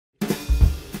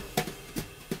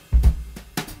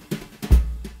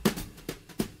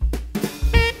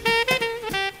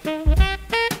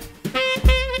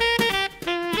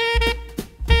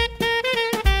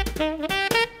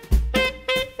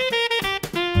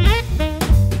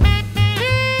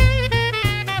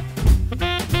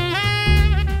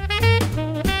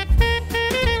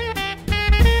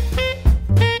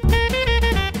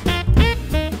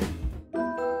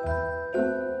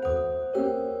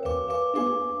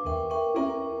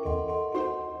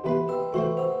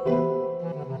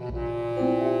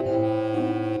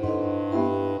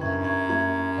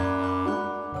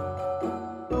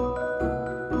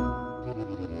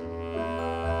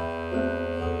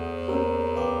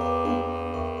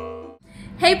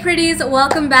Hey pretties,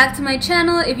 welcome back to my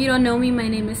channel. If you don't know me, my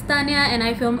name is Tanya and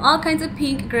I film all kinds of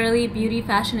pink, girly, beauty,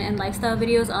 fashion, and lifestyle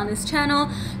videos on this channel.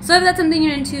 So if that's something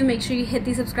you're into, make sure you hit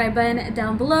the subscribe button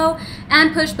down below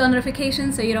and push bell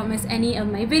notifications so you don't miss any of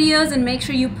my videos, and make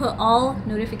sure you put all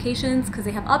notifications because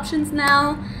they have options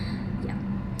now. Yeah.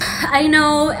 I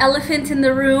know, elephant in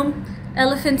the room.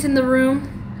 Elephant in the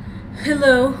room.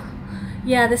 Hello.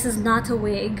 Yeah, this is not a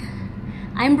wig.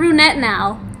 I'm brunette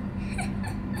now.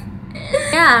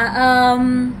 Yeah,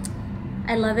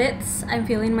 I love it. I'm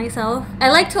feeling myself. I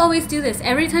like to always do this.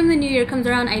 Every time the new year comes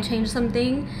around, I change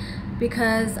something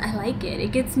because I like it.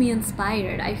 It gets me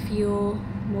inspired. I feel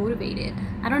motivated.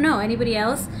 I don't know, anybody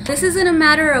else? This isn't a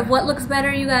matter of what looks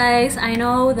better, you guys. I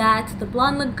know that the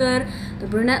blonde look good, the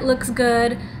brunette looks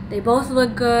good, they both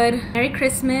look good. Merry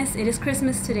Christmas. It is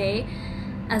Christmas today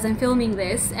as I'm filming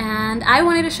this, and I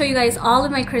wanted to show you guys all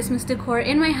of my Christmas decor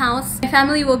in my house. My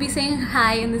family will be saying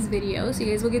hi in this video, so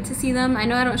you guys will get to see them. I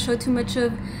know I don't show too much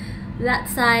of that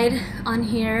side on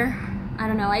here. I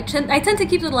don't know, I tend to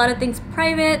keep a lot of things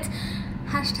private.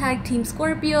 Hashtag Team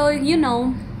Scorpio, you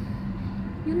know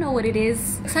what it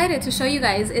is. Excited to show you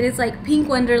guys. It is like pink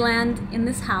wonderland in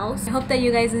this house. I hope that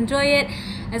you guys enjoy it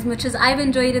as much as I've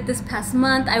enjoyed it this past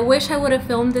month. I wish I would have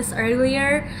filmed this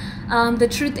earlier. The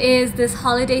truth is, this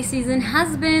holiday season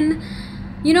has been,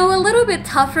 you know, a little bit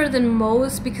tougher than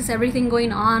most because everything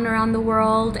going on around the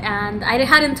world, and I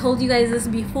hadn't told you guys this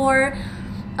before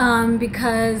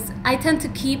because I tend to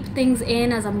keep things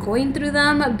in as I'm going through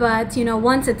them, but you know,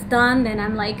 once it's done, then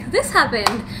I'm like, this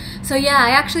happened. So yeah, I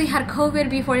actually had COVID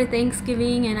before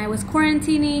Thanksgiving and I was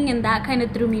quarantining, and that kind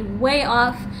of threw me way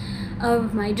off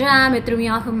of my jam. It threw me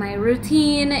off of my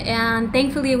routine, and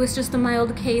thankfully it was just a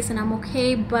mild case and I'm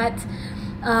okay, but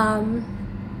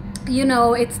you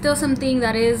know, it's still something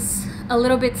that is a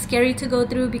little bit scary to go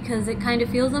through because it kind of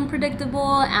feels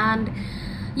unpredictable. And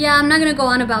yeah, I'm not gonna go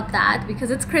on about that because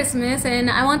it's Christmas and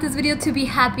I want this video to be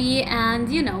happy,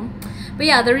 and you know. But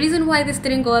yeah, the reason why this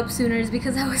didn't go up sooner is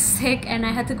because I was sick and I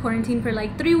had to quarantine for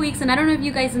like 3 weeks, and I don't know if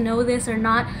you guys know this or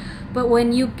not, but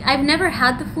I've never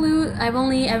had the flu. I've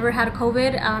only ever had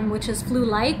COVID, which is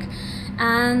flu-like.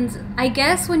 And I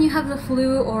guess when you have the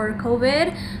flu or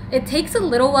COVID, it takes a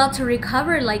little while to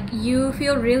recover. Like, you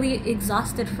feel really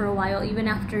exhausted for a while. Even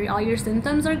after all your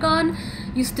symptoms are gone,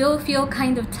 you still feel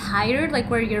kind of tired, like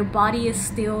where your body is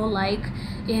still like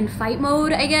in fight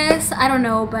mode, I guess. I don't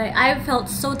know, but I've felt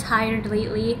so tired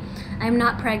lately. I'm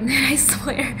not pregnant, I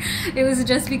swear. It was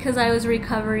just because I was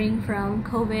recovering from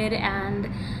COVID, and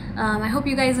I hope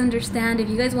you guys understand. If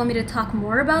you guys want me to talk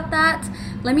more about that,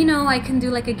 let me know. I can do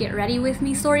like a get ready with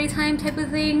me story time type of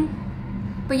thing.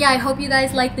 But yeah, I hope you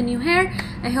guys like the new hair.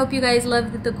 I hope you guys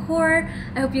love the decor.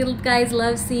 I hope you guys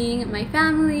love seeing my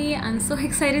family. I'm so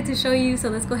excited to show you, so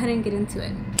let's go ahead and get into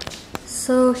it.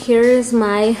 So here is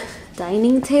my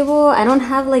dining table. I don't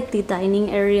have like the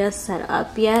dining area set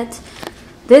up yet.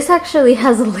 This actually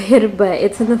has a lid, but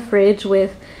it's in the fridge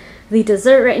with the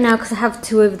dessert right now because I have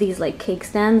 2 of these like cake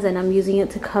stands and I'm using it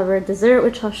to cover dessert,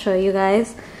 which I'll show you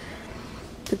guys.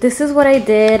 But this is what I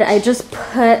did. I just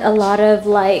put a lot of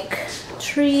like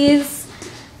trees,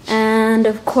 and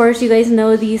of course you guys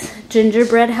know these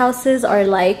gingerbread houses are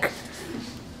like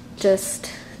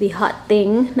just the hot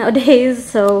thing nowadays.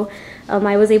 So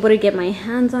I was able to get my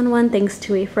hands on one thanks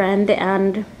to a friend,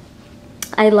 and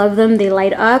I love them. They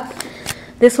light up.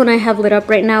 This one I have lit up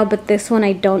right now, but this one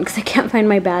I don't because I can't find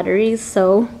my batteries.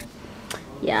 So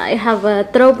yeah, I have a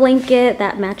throw blanket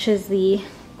that matches the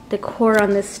decor on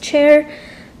this chair.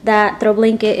 That throw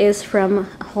blanket is from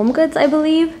Home Goods, I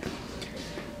believe.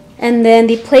 And then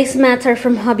the placemats are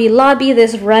from Hobby Lobby.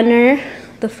 This runner,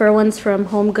 the fur one's from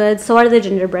Home Goods. So are the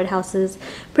gingerbread houses.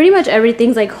 Pretty much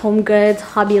everything's like Home Goods,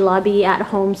 Hobby Lobby, at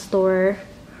home store.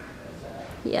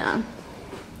 Yeah.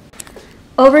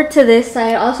 Over to this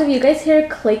side, also if you guys hear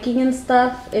clicking and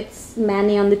stuff, it's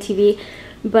Manny on the TV.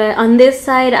 But on this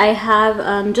side I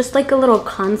have just like a little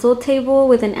console table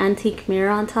with an antique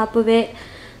mirror on top of it.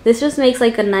 This just makes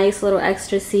like a nice little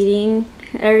extra seating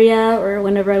area, or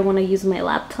whenever I want to use my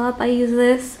laptop I use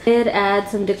this. I did add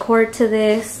some decor to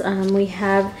this. We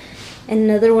have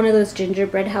another one of those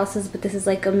gingerbread houses, but this is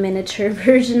like a miniature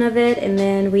version of it. And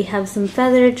then we have some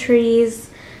feather trees,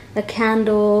 a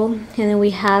candle, and then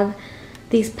we have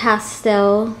these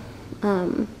pastel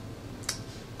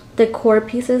decor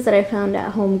pieces that I found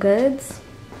at Home Goods.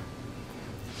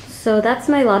 So that's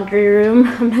my laundry room.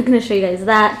 I'm not going to show you guys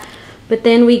that. But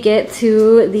then we get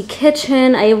to the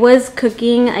kitchen. I was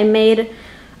cooking. I made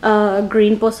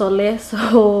green pozole,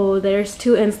 so there's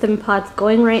 2 Instant Pots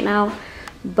going right now.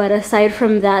 But aside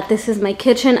from that, this is my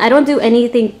kitchen. I don't do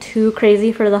anything too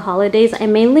crazy for the holidays. I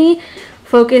mainly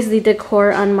focus the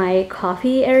decor on my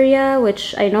coffee area,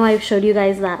 which I know I've showed you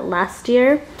guys that last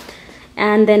year.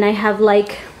 And then I have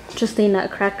like just a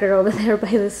nutcracker over there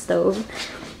by the stove.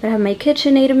 I have my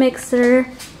KitchenAid mixer.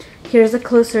 Here's a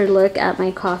closer look at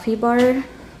my coffee bar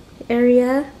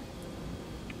area.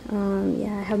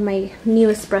 Yeah, I have my new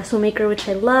espresso maker, which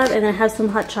I love, and I have some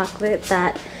hot chocolate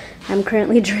that I'm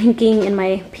currently drinking in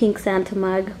my pink Santa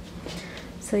mug.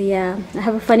 So yeah, I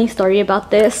have a funny story about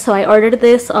this. So I ordered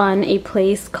this on a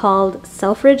place called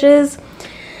Selfridges,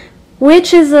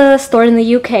 which is a store in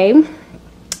the UK.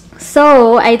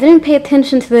 So I didn't pay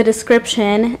attention to the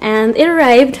description, and it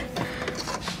arrived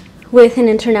with an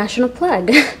international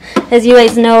plug. As you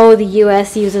guys know, the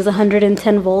US uses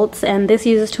 110 volts and this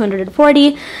uses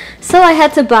 240. So I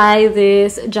had to buy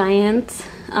this giant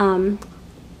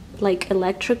like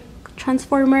electric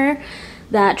transformer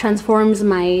that transforms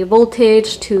my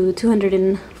voltage to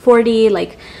 240.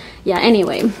 Like, yeah,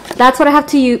 anyway, that's what I have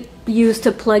to use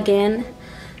to plug in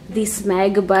the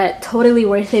Smeg, but totally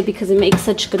worth it because it makes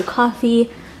such good coffee.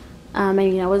 I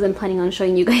mean, I wasn't planning on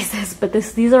showing you guys this, but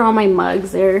these are all my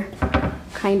mugs. They're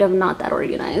kind of not that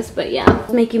organized, but yeah.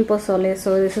 I'm making pozole,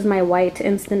 so this is my white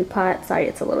instant pot. Sorry,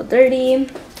 it's a little dirty.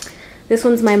 This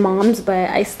one's my mom's, but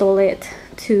I stole it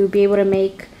to be able to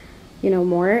make, you know,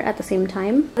 more at the same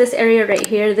time. This area right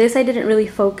here, this I didn't really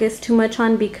focus too much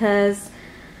on because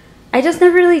I just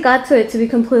never really got to it, to be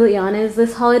completely honest.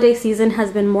 This holiday season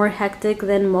has been more hectic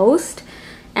than most,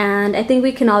 and I think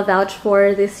we can all vouch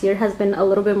for this year has been a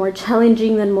little bit more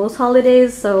challenging than most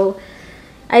holidays, so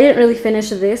I didn't really finish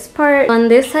this part. On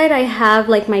this side, I have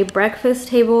like my breakfast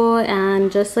table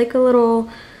and just like a little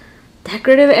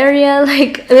decorative area.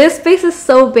 Like, this space is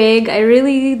so big. I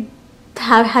really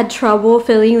have had trouble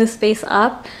filling the space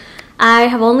up. I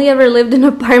have only ever lived in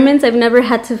apartments. I've never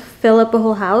had to fill up a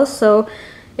whole house, so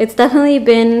it's definitely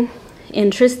been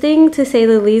interesting, to say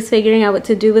the least, figuring out what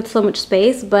to do with so much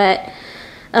space. But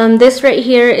this right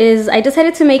here is, I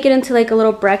decided to make it into like a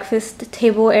little breakfast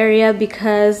table area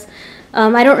because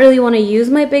I don't really want to use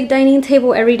my big dining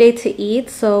table every day to eat,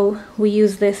 so we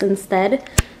use this instead.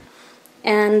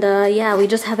 And yeah, we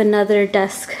just have another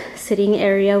desk sitting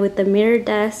area with the mirror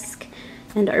desk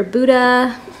and our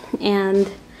Buddha,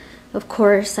 and of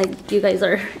course, you guys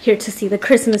are here to see the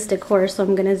Christmas decor, so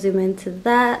I'm gonna zoom into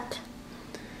that.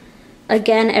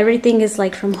 Again, everything is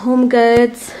like from Home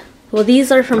Goods. Well,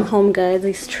 these are from Home Goods,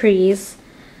 these trees.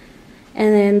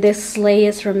 And then this sleigh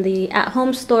is from the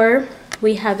at-home store.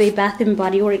 We have a Bath &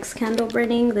 Body Works candle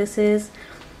burning. This is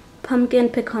pumpkin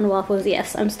pecan waffles.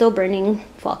 Yes, I'm still burning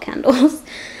fall candles.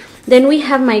 Then we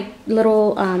have my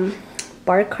little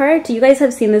bar cart. You guys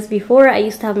have seen this before. I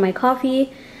used to have my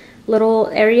coffee little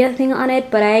area thing on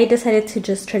it, but I decided to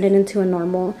just turn it into a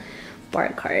normal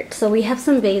bar cart. So we have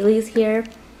some Baileys here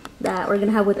that we're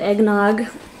gonna have with eggnog,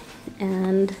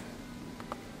 and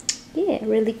yeah,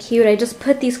 really cute. I just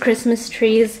put these Christmas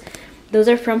trees. Those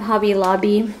are from Hobby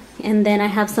Lobby. And then I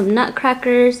have some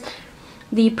nutcrackers.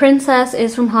 The princess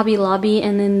is from Hobby Lobby,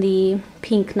 and then the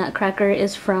pink nutcracker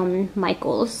is from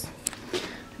Michael's.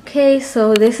 Okay,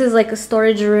 so this is like a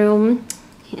storage room,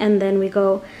 and then we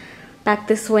go back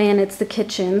this way and it's the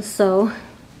kitchen, so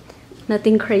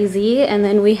nothing crazy. And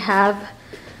then we have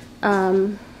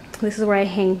this is where I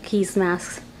hang keys,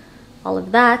 masks, all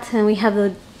of that. And we have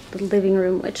the living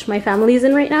room, which my family is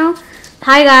in right now.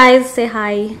 Hi guys, say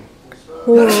hi.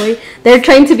 Holy. They're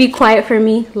trying to be quiet for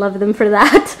me. Love them for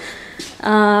that.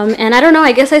 And I don't know,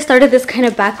 I guess I started this kind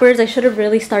of backwards. I should have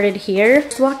really started here.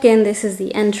 Just walk in, this is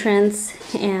the entrance,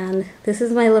 and this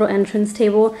is my little entrance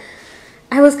table.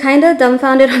 I was kind of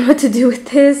dumbfounded on what to do with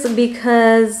this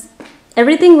because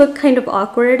everything looked kind of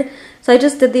awkward. So I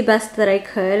just did the best that I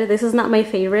could. This is not my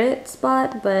favorite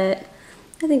spot, but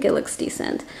I think it looks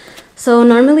decent. So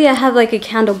normally I have like a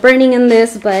candle burning in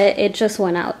this, but it just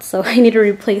went out, so I need to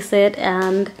replace it.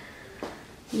 And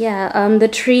yeah, the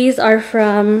trees are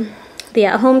from the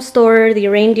at-home store, the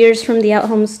reindeers from the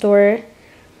at-home store,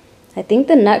 I think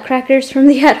the nutcrackers from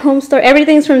the at-home store.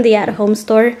 Everything's from the at-home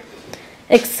store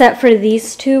except for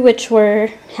these two, which were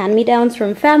hand-me-downs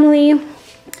from family.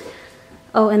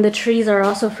 Oh, and the trees are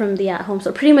also from the at-home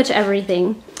store. Pretty much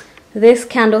everything. This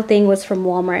candle thing was from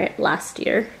Walmart last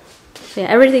year. So yeah,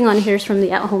 everything on here is from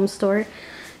the at-home store.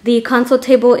 The console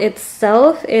table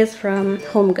itself is from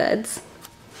Home Goods.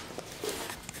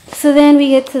 So then we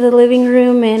get to the living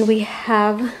room and we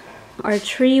have our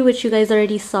tree, which you guys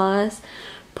already saw us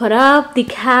put up. The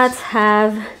cats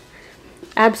have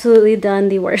absolutely done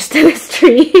the worst to this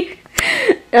tree.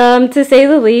 To say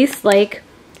the least. Like,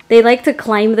 they like to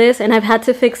climb this, and I've had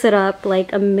to fix it up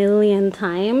like a million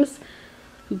times.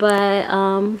 But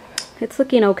it's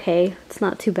looking okay. It's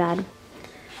not too bad.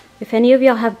 If any of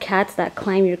y'all have cats that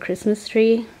climb your Christmas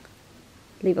tree,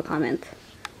 leave a comment.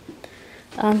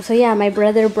 So yeah, my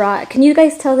brother brought, can you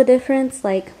guys tell the difference?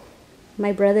 Like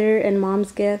my brother and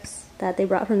mom's gifts that they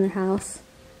brought from their house.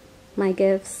 My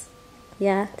gifts.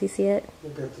 Yeah, do you see it? I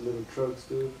got the little trucks,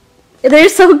 dude. They're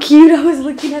so cute. I was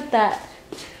looking at that.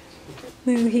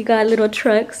 He got little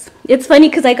trucks. It's funny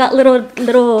because I got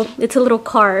it's a little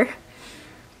car.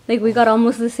 Like we got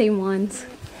almost the same ones.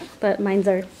 But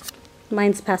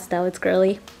mine's pastel, it's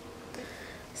girly.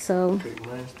 So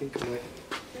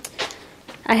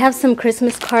I have some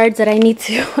Christmas cards that I need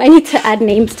to add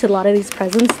names to a lot of these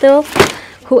presents still.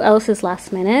 Who else is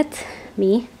last minute?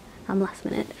 Me. I'm last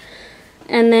minute.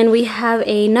 And then we have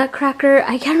a nutcracker.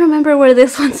 I can't remember where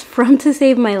this one's from to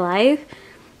save my life.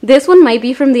 This one might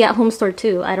be from the at-home store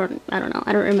too. I don't know.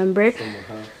 I don't remember.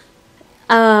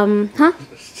 Huh?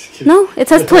 No, it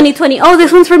says 2020. Oh,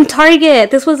 this one's from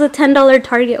Target. This was a $10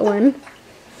 Target one.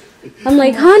 I'm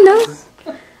like, huh, no.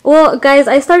 Well, guys,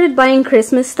 I started buying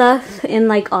Christmas stuff in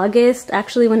like August.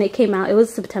 Actually, when it came out, it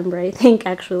was September, I think,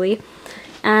 actually.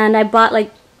 And I bought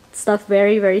like stuff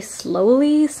very, very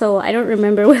slowly, so I don't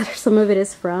remember where some of it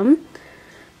is from.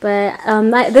 But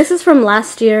this is from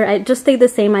last year. I just stayed the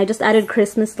same. I just added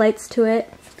Christmas lights to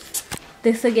it.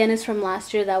 This again is from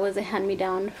last year. That was a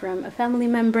hand-me-down from a family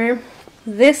member.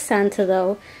 This Santa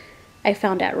though, I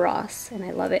found at Ross and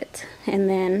I love it. And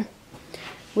then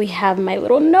we have my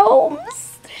little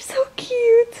gnomes. They're so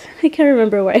cute. I can't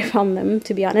remember where I found them,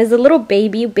 to be honest. The little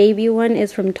baby one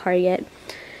is from Target.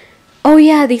 Oh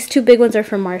yeah, these two big ones are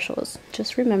from Marshall's.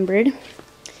 Just remembered.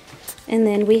 And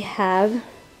then we have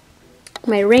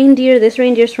my reindeer. This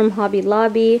reindeer's from Hobby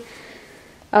Lobby.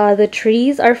 The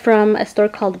trees are from a store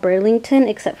called Burlington,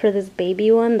 except for this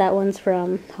baby one. That one's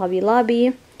from Hobby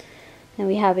Lobby. And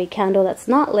we have a candle that's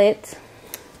not lit.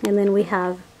 And then we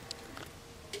have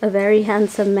a very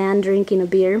handsome man drinking a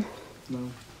beer.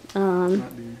 No.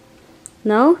 Not beer.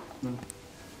 No? No.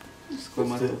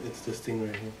 It's this thing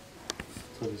right here.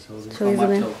 Show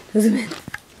zoom in. Zoom in.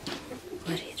 What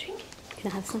are you drinking?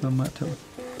 Can I have some? Amato.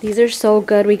 These are so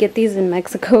good. We get these in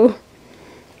Mexico.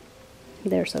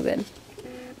 They're so good.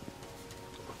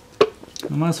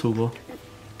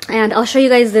 And I'll show you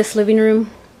guys this living room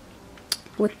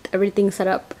with everything set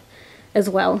up as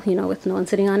well, you know, with no one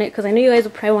sitting on it, because I know you guys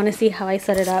will probably want to see how I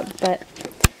set it up. But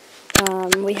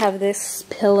we have this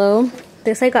pillow.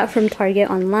 This I got from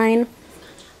Target online.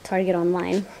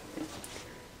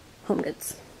 Home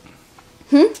Goods.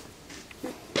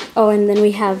 Oh, and then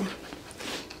we have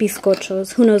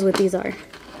bizcochos. Who knows what these are?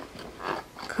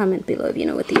 Comment below if you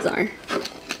know what these are.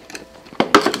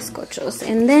 Bizcochos.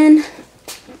 And then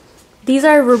these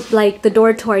are like the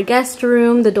door to our guest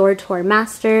room, the door to our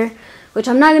master, which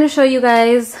I'm not going to show you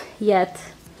guys yet.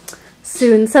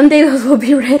 Soon. Someday those will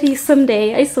be ready.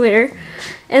 Someday, I swear.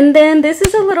 And then this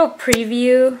is a little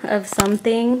preview of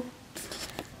something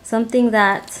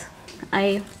that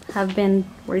I have been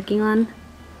working on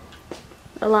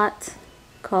a lot,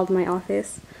 called my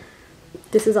office.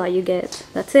 This is all you get.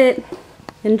 That's it.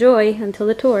 Enjoy until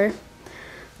the tour.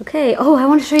 Okay. Oh, I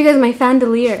want to show you guys my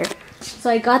chandelier. So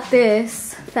I got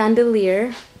this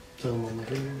chandelier.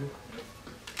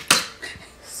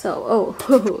 So, oh,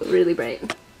 really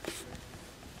bright.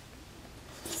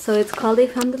 So it's called a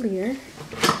chandelier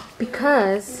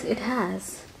because it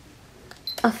has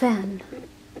a fan.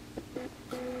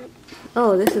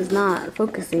 Oh, this is not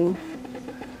focusing.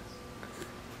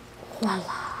 Voila.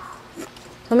 So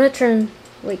I'm gonna turn,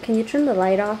 wait, can you turn the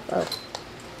light off? Oh,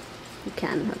 you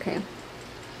can, okay.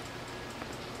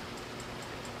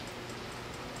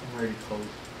 I'm already cold.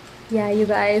 Yeah, you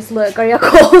guys, look, are you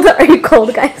cold? Are you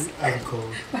cold, guys? I'm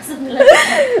cold.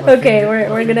 Okay,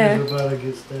 we're gonna...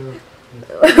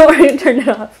 We're gonna turn it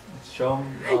off. Show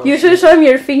them, you should show him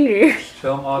your finger.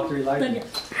 Show them all three lightings.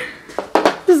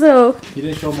 So... You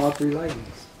didn't show them all three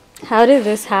lightings. How did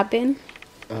this happen?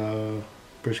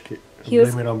 Brisket.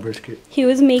 Blame it on brisket. He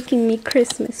was making me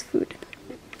Christmas food.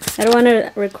 I don't want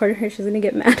to record her. She's going to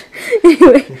get mad.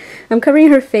 Anyway, I'm covering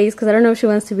her face because I don't know if she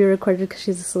wants to be recorded because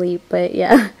she's asleep. But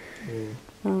yeah.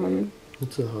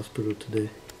 It's a hospital today.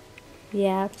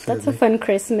 Yeah, that's a fun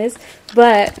Christmas.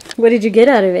 But what did you get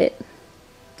out of it?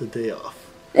 The day off.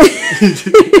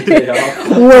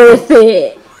 Worth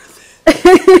it.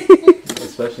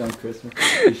 Especially on Christmas.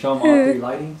 You show them all three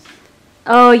lightings?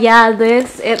 Oh yeah,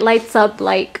 it lights up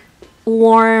like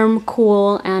warm,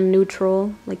 cool, and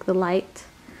neutral, like the light.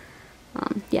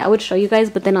 Yeah, I would show you guys,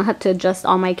 but then I'll have to adjust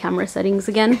all my camera settings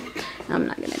again. I'm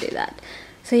not gonna do that.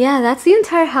 So yeah, that's the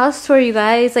entire house tour, you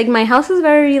guys. Like, my house is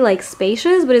very like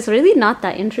spacious, but it's really not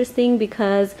that interesting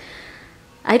because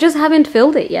I just haven't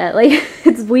filled it yet. Like,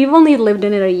 we've only lived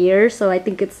in it a year, so I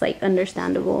think it's like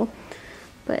understandable.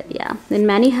 But yeah, and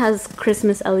Manny has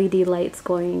Christmas LED lights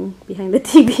going behind the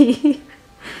TV.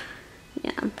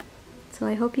 Yeah, so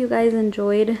I hope you guys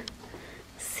enjoyed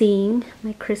seeing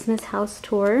my Christmas house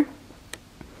tour.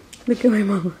 Look at my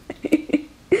mama.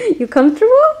 You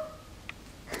comfortable?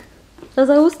 ¿Estás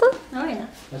a gusto? Oh yeah.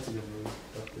 That's a good move.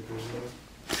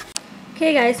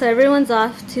 Okay guys, so everyone's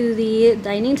off to the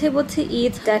dining table to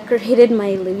eat. Decorated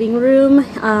my living room.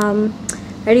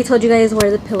 I already told you guys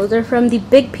where the pillows are from. The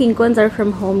big pink ones are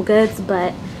from Home Goods,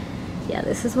 but yeah,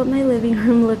 this is what my living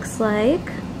room looks like.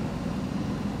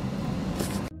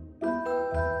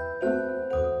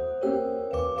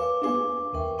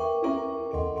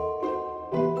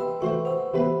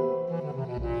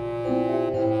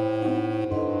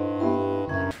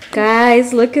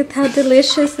 Guys, look at how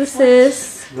delicious this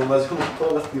is. Oh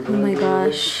my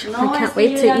gosh, I can't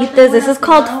wait to eat this. This is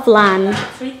called flan.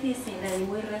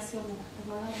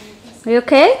 Are you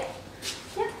okay?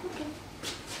 Yeah, okay.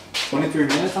 23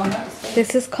 minutes on that?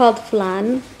 This is called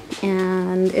flan,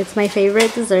 and it's my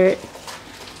favorite dessert,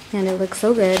 and it looks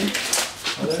so good.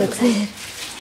 I'm so excited.